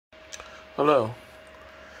Hello.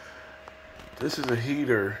 This is a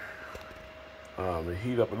heater. It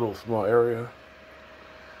heat up a little small area,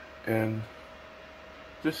 and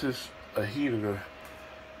this is a heater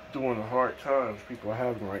during the hard times people are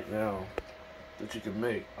having right now that you can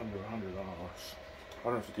make under $100,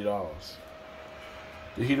 $150.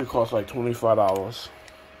 The heater costs like $25.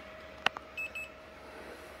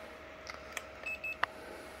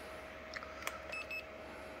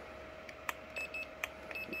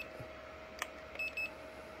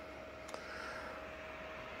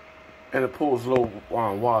 And it pulls low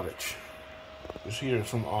wattage. This heater is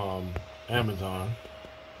from Amazon.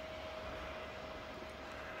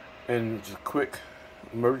 And it's a quick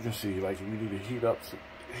emergency, like if you need to heat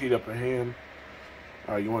up a hand,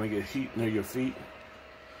 you want to get heat near your feet.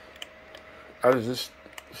 I just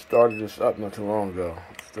started this up not too long ago.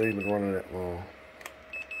 They ain't been running that long.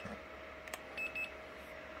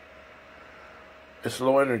 It's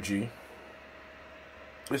low energy.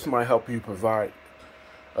 This might help you provide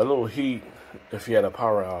a little heat if you had a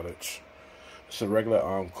power outage. It's a regular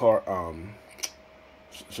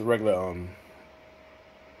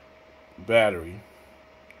battery.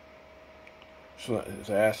 It's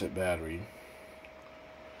an acid battery.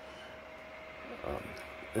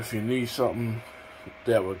 If you need something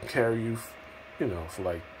that would carry you, for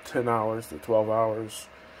like 10 hours to 12 hours,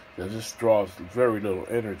 that just draws very little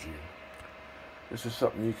energy. This is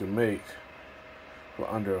something you can make for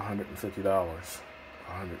under $150,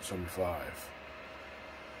 $175.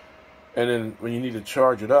 And then when you need to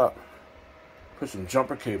charge it up, put some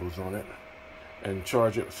jumper cables on it and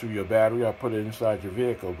charge it through your battery. I put it inside your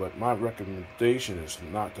vehicle, but my recommendation is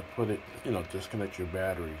not to put it, disconnect your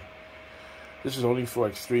battery. This is only for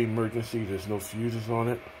extreme emergency. There's no fuses on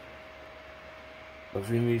it. But if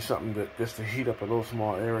you need something that just to heat up a little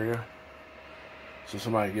small area, so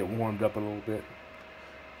somebody can get warmed up a little bit,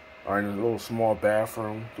 or in a little small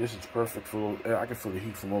bathroom, this is perfect for. I can feel the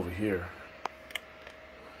heat from over here.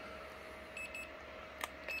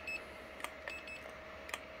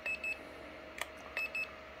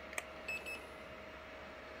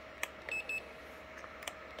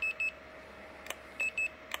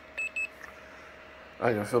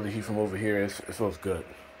 I can feel the heat from over here. It feels good.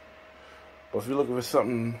 But if you're looking for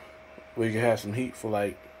something where you can have some heat for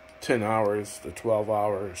like 10 hours to 12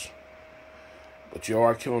 hours, but you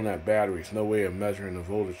are killing that battery, there's no way of measuring the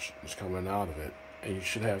voltage that's coming out of it. And you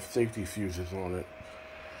should have safety fuses on it.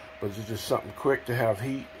 But it's just something quick to have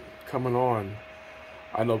heat coming on.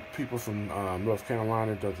 I know people from North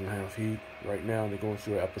Carolina doesn't have heat right now. They're going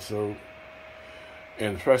through an episode.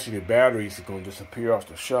 And especially the batteries are going to disappear off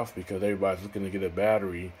the shelf because everybody's looking to get a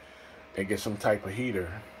battery and get some type of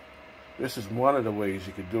heater. This is one of the ways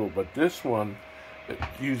you could do it. But this one, it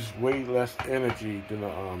uses way less energy than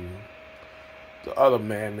the other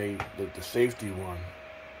man-made, the safety one.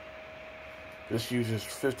 This uses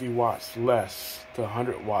 50 watts less to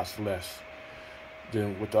 100 watts less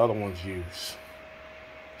than what the other ones use.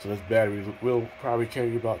 So this battery will probably carry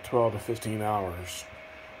you about 12 to 15 hours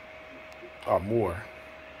or more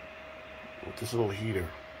with this little heater.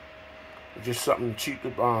 It's just something cheap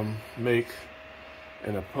to make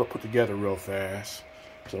and put together real fast.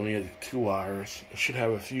 It's only 2 wires. It should have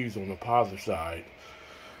a fuse on the positive side.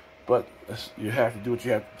 But you have to do what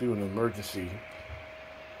you have to do in an emergency.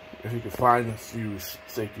 If you can find the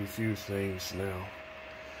safety fuse things now.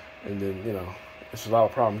 And then, it's a lot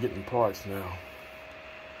of problem getting parts now.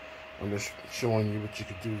 I'm just showing you what you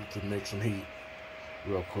could do to make some heat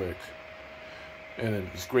real quick. And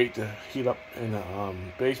it's great to heat up in the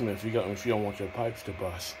basement if you don't want your pipes to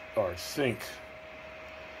bust or sink,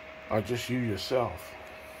 or just you yourself.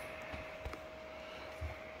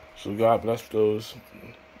 So God bless those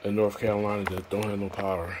in North Carolina that don't have no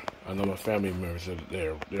power. I know my family members are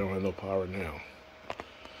there. They don't have no power now.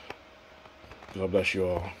 God bless you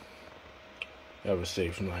all. Have a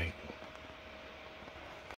safe night.